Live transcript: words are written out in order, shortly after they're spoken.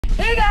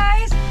Hey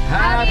guys!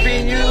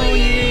 Happy New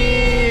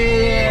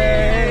Year!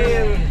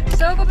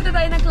 So, pupunta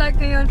tayo ng Clark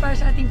ngayon para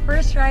sa ating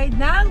first ride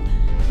ng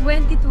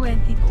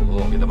 2022.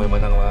 Oo, kita mo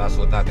naman ang mga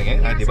suot natin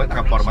ngayon. Di ba?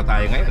 Nakaporma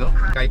tayo ngayon, no?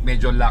 Kahit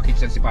medyo lucky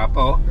siya si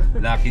Papa, oh.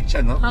 Lucky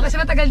siya, no? Kasi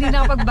matagal din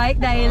nakapag-bike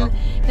dahil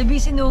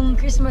na-busy nung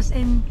Christmas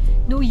and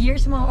New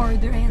Year's mga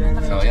order. Ayan,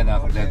 so, ayan,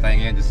 nakakulit tayo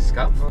ngayon sa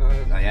Scap.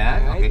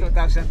 Ayan, okay.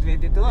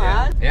 2022,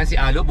 ha? Ayan, si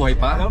ALOU, buhay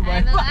pa.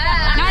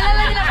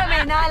 Naalala niyo na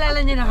kami, naalala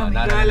niyo na kami.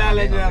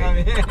 Naalala niyo na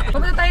kami.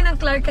 Pupunta tayo ng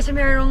Clark kasi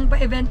merong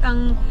pa-event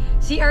ang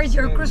CRZ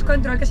or Cruise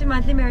Control kasi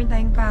monthly meron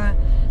tayong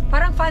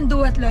parang fan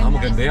duathlon.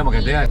 Maganda yan,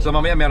 maganda yan. So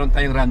mamaya meron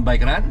tayong run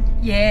bike run?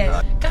 Yes.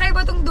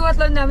 Kakaiba itong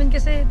duathlon namin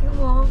kasi tingnan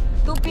mo,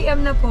 2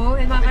 PM na po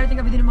and makakarating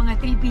kami din ng mga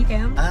 3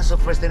 PM.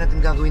 So first time natin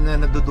gagawin na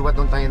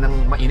nagduduathlon tayo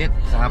ng mainit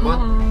sa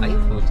hapon? Ay,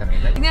 pucha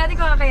nila. Tingnan natin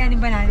kung kakayanin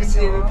ba natin.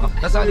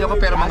 Nasali ako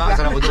pero mga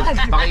asar ako doon.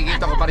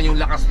 Makikita ko pa rin yung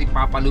lakas ni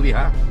Papa Louie,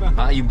 ha?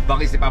 Yung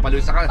bangis ni Papa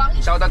Louie. Saka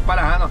shoutout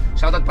pala, ha? No?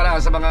 Shoutout pala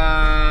sa mga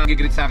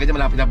gigreet sa akin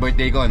malapit na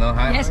birthday ko, no?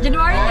 Ha? Yes,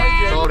 January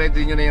 10. So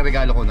ready nyo na yung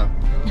regalo ko, no?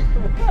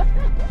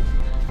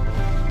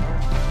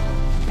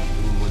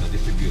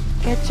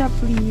 Ketchup,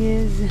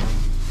 please.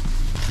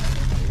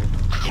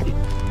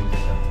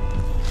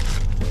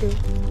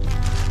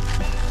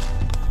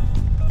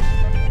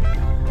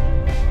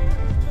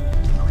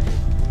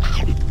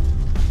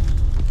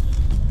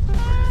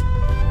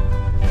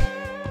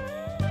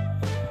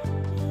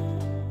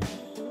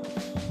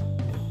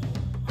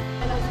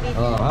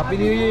 Happy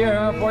New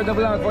Year, for the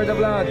vlog, for the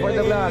vlog, for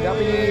the vlog.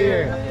 Happy New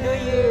Year. New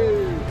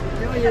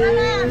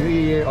Year! New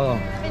Year, oh.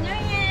 Happy New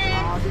Year!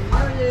 Happy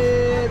New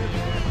Year!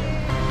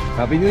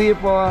 Happy New Year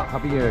po.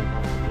 Happy New Year.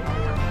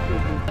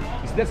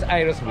 Is that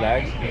Aira's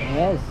vlog?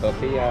 Yes.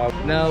 Okay,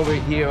 now we're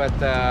here at,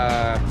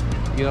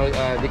 you know,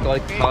 they call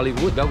it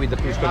Hollywood with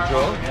the cruise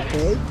control.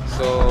 Okay.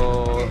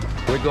 So,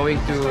 we're going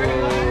to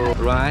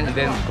run and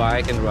then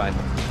bike and run.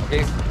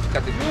 Okay?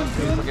 Cut it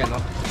again,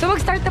 no? So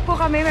mag-start na po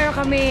kami. Meron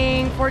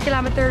kaming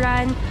 4-kilometer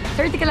run,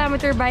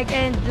 30-kilometer bike,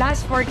 and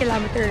last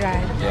 4-kilometer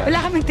run. Yeah.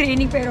 Wala kaming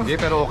training pero... Hindi,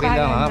 pero okay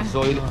lang, ha?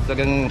 So,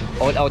 talagang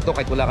all out to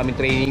kahit wala kaming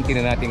training.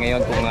 Tingnan natin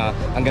ngayon kung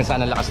hanggang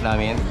saan ang lakas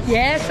namin.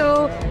 Yes,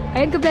 so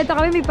ayun, kompleto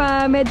kami. May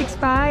pa-medics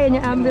pa.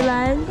 Yan yung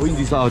ambulance. Oh,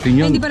 hindi sa atin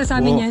yan. Ay, hindi para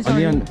sa amin yan,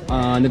 sorry. Ano yan?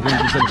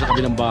 Nag-rendisan sa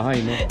kabilang bahay,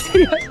 no?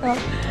 Seryoso.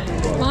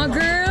 Mga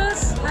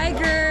girls! Hi,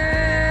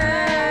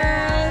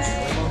 girls!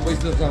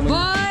 Boys na sa amin.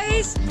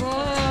 Boys!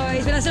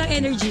 Boys! Wala silang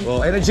energy.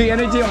 Oh, energy,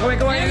 energy!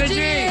 Kaway,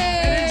 energy!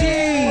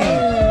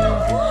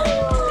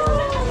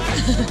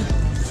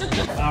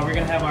 We're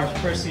gonna have our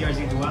first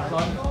CRZ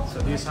duathlon. So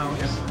these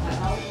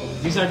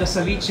are the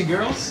Salice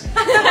girls.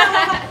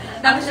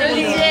 Welcome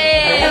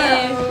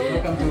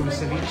to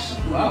Salice.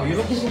 Wow, you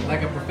look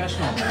like a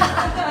professional.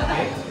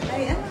 Okay.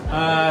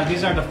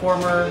 These are the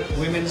former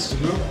women's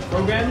group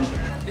program.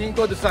 Tingin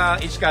ko doon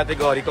sa each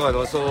category ko,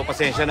 no? So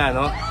pasensya na,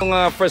 no? Yung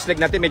first leg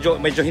natin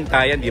medyo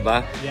hintayan, di ba?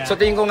 Yeah. So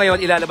tingin ko ngayon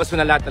ilalabas ko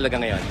na lahat talaga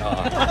ngayon.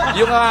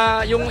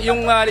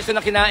 Yung lechon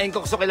na kinain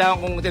ko, so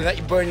kailangan kong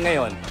i-burn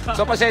ngayon.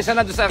 So pasensya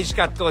na doon sa each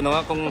cut ko, no?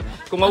 Kung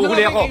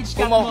mahuhuli ako,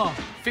 kung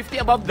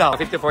 50 above daw,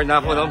 54 na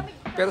ako, no?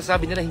 Pero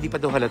sabi nila hindi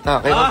pa daw halata.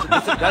 Kaya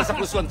dahil sa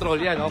cruise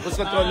control yan, no? Cruise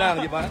control lang,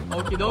 di ba?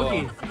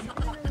 Okidoki.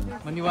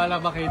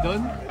 Maniwala ba kayo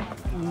doon?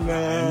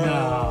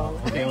 No.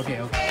 Okay.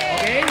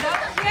 Okay?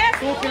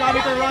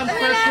 2-kilometer run,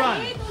 first run.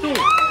 2.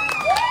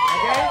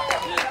 Okay?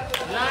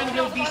 Land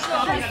will be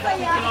stopping at the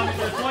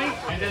 2-kilometer point,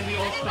 and then we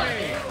all start.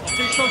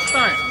 Official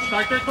start.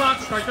 Starter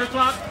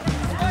clock.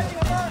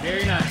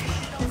 Very nice.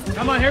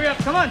 Come on, hurry up.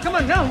 Come on,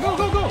 now.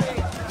 Go.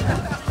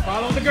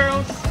 Follow the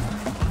girls.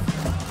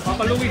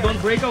 Papa Louie,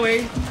 don't break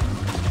away.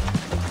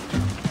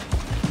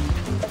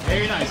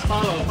 Very nice.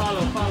 Follow.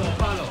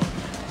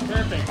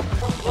 Perfect.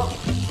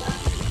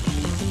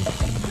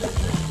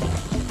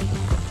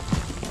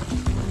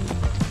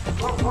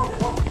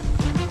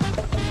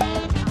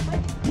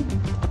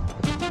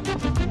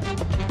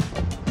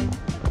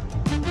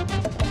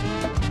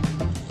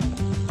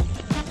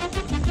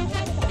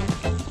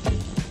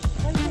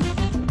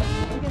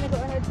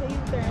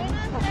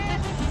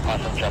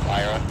 Awesome job,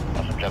 Aira.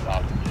 Awesome job,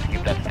 out. Just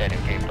keep that steady,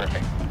 okay?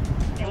 Perfect.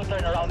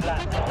 U-turn around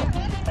land.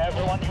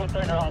 Everyone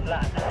U-turn around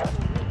land.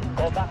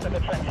 Go back to the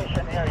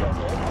transition area,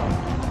 okay?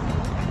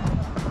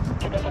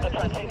 To get to the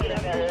transition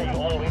area, you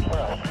all wait for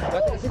us.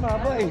 Ba't kasi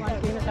maba eh?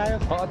 Hindi na tayo.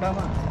 Oo,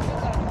 tama.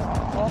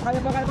 Oo, kaya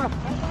pa.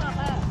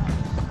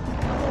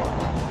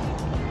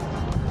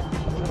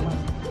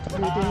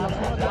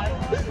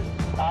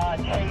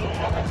 Chase,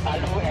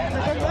 ALOU, and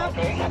AIRA,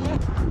 okay?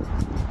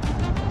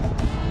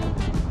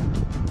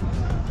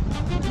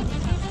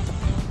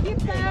 Keep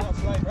left.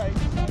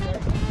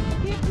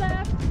 Keep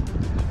left.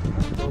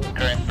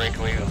 Current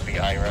breakaway will be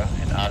Aira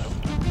and ALOU.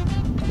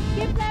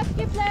 Keep left.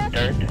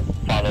 Third,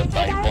 followed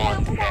by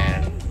Bond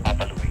and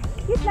Papa Louie.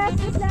 Keep left.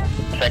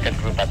 Second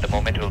group at the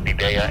moment will be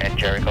Bea and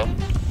Jericho.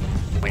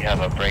 We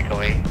have a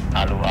breakaway,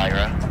 ALOU,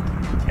 Aira,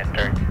 and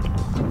third.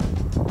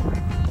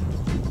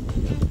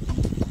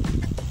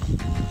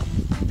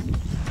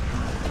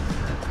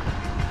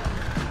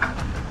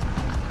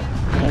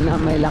 na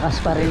may lakas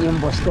pa rin yung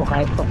boss ko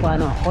kahit pa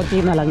paano.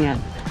 Konti na lang yan.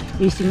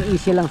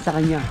 Easy lang sa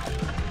kanya.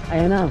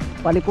 Ayan na,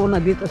 paliko na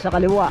dito sa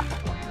kaliwa.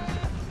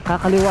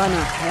 Kakaliwa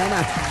na. Ayan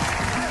na.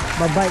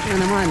 Babike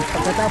na naman.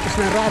 Pagkatapos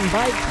na run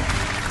bike.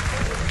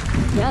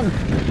 Yan.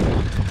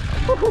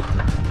 Woohoo.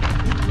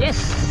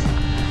 Yes.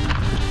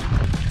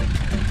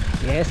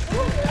 Yes.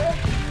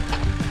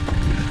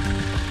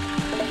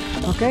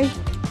 Okay.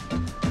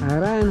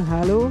 Aran,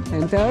 halo,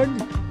 entered.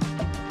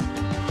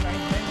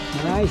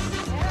 Nice.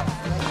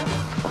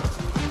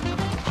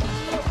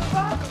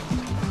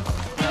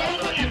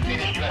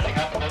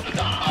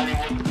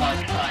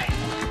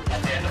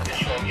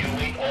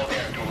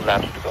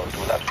 Laps to go,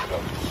 2 laps to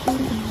go.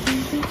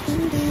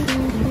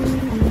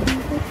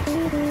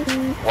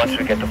 Once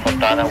we get to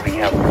Fontana, we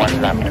have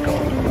 1 lap to go.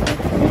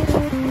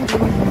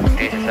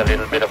 This is a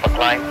little bit of a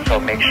climb,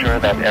 so make sure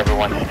that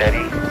everyone's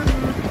steady.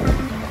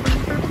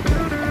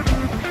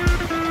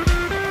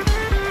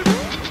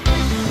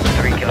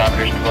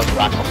 Kilometers to go to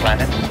Aqua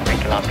Planet, 3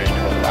 kilometers to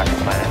go to Aqua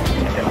Planet,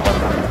 and then 1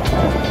 lap.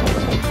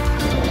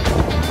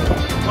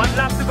 1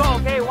 lap to go,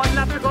 okay? 1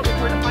 lap to go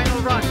before the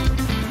final run.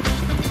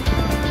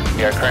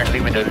 We are currently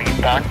with the lead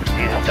pack.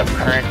 This is the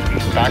current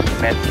lead pack,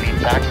 men's lead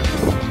pack.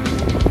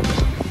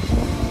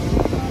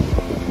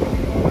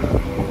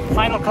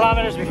 Final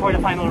kilometers before the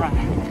final run.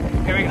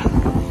 Here we go.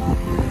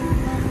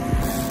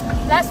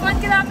 Last 1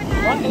 kilometer.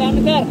 1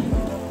 kilometer.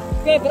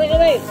 Okay, break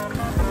away.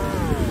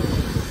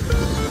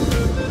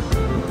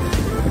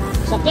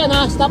 Sakyan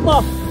ha, stop mo.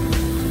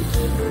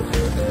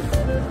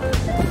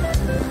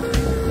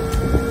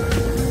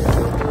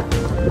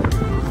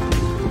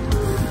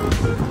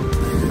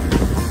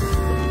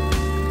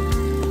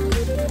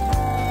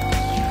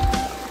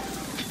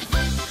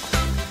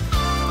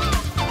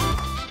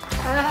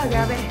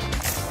 Grabe.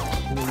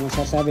 Ano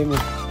masasabi mo?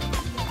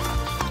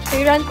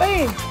 May run pa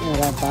eh.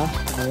 Meron pa?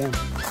 Ayan.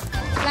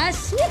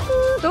 Last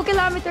 2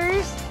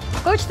 kilometers.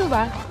 Coach 2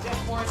 ba?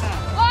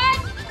 What?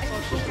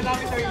 2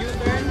 kilometer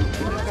U-turn.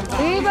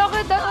 Eh,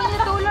 bakit?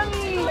 Ito lang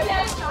eh.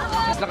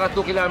 Naka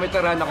 2 kilometer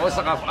run ako,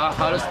 saka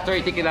halos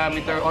 30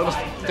 kilometer, almost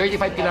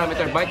 35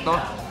 kilometer bike, no?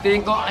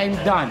 Tingin ko, I'm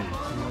done.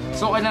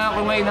 So, kailangan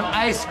ko ngayon ng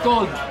ice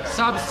cold,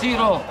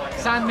 sub-zero,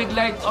 San Mig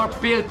Light, or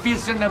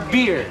Pilsen na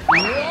beer.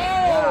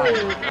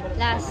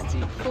 Last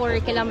 4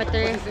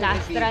 kilometers,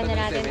 last run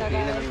na natin to.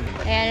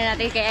 Ayan na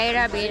natin kay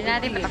Aira, bilhin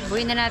natin,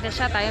 patakbuhin na natin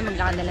siya, tayo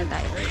maglakad na lang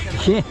tayo.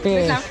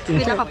 Yes!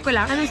 Pinakap ko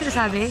lang. Anong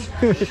sinasabi?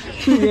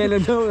 Yelo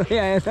daw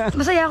kaya Aira.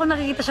 Masaya ako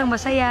nakikita siyang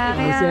masaya.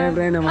 Kaya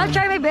siyempre naman. I'll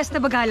try my best na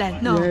bagalan.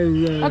 No?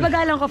 Yes.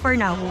 Pabagalan ko for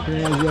now.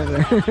 Yes,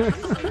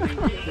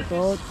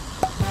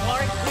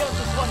 Clark Hills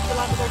is 1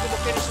 kilometer to the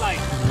finish line.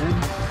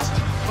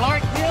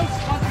 Clark Hills,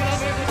 1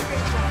 kilometer to the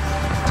finish line.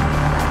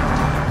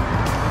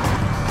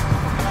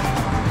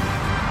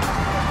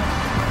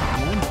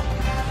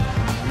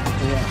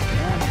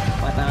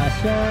 Pataas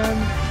yan.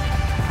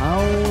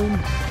 Hound.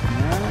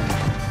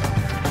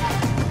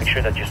 Make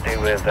sure that you stay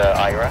with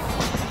Aira.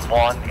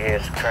 Vaughn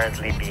is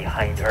currently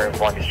behind her.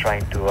 Vaughn is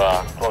trying to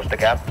close the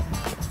gap.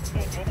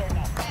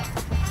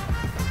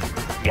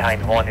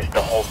 Behind Vaughn is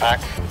the whole pack.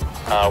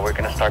 We're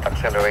gonna start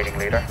accelerating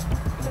later.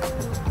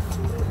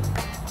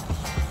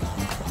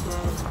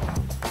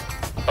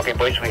 Okay,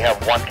 boys, we have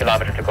 1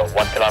 kilometer to go.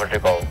 1 kilometer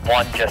to go.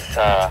 Vaughn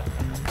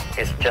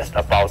is just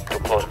about to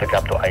close the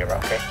gap to Aira.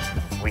 Okay,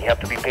 we have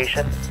to be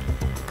patient.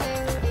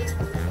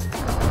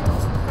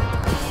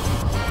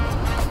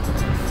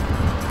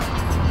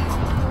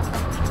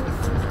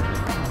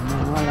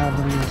 Wala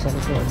ba yung sa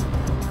likod?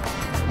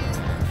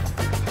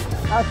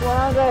 Last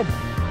 100.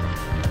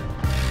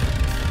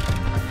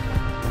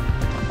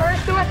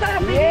 First DUATHLON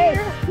of the year.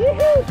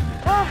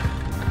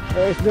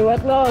 First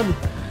DUATHLON.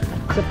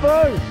 It's the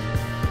first.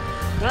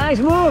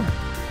 Nice move.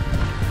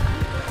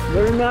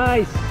 Very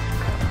nice.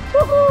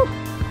 Woohoo.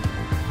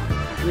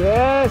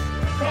 Yes.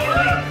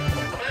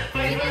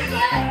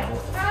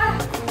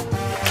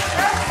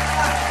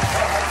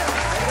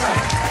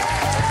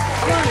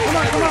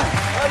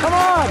 Come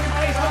on.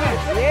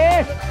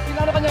 Yes.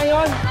 Pinalo ka niya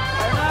yun?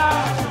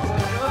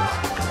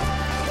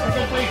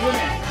 Second place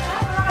women.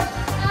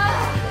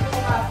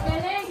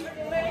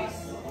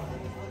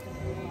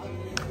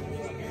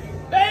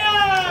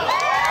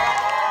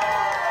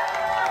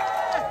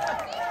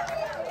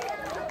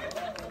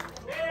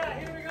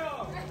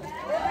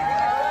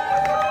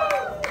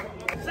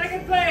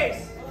 Second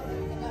place,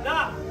 the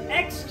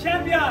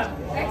ex-champion.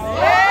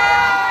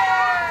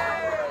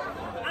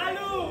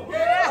 ALOU.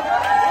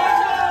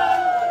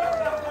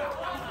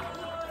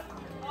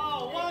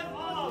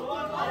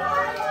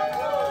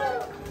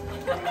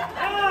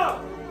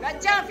 The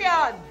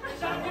champion!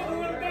 Champion who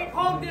will take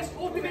home this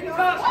ultimate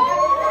cup.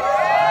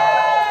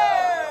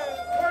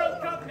 World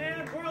Cup,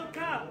 man, World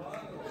Cup.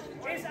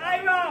 Is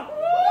Aira.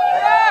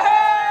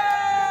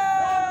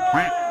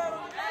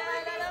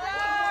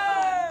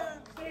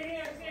 Stay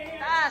here, stay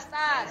here. Taas,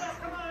 taas!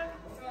 Come on.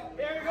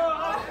 There we go.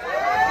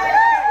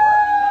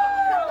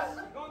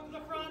 Go to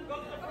the front, go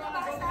to the front,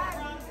 go to the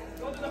front,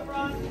 go to the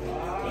front.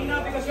 Ina,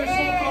 because you're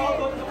so tall,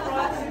 go to the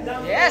front. Sit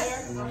down. Yes!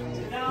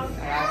 Sit down.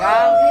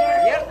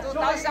 Talagang year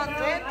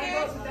 2020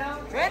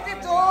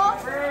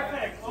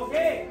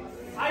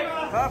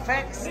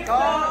 Perfect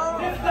score.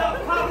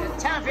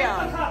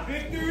 Champion.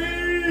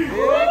 Victory!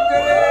 Victory.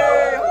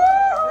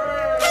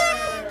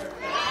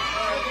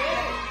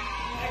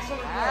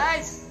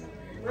 Nice.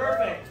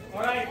 Perfect.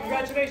 All right.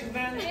 Congratulations,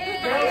 man. Girls,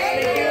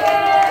 thank you.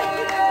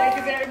 Thank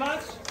you very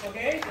much.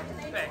 Okay.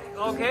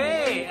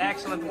 Okay.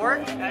 Excellent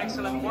work.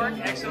 Excellent work.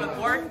 Excellent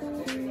work.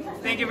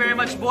 Thank you very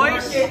much,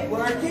 boys.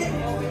 Work it.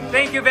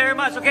 Thank you very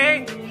much.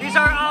 Okay. These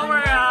are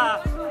our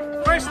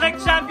first leg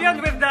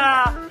champion with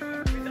the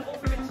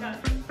ultimate shot.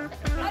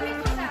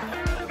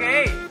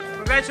 Okay.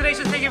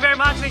 Congratulations. Thank you very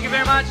much. Thank you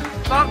very much.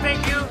 Tom,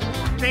 thank you.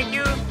 Thank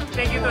you.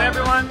 Thank you to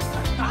everyone.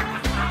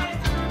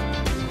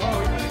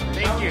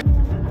 Thank you.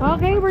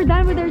 Okay, we're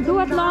done with our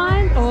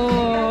duathlon.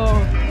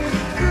 Oh.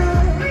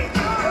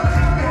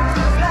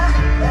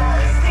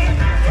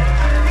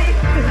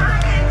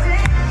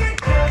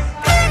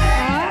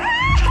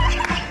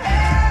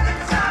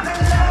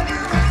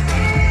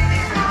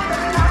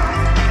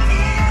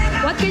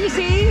 What can you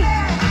say?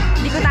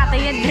 Hindi ko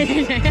tatayin.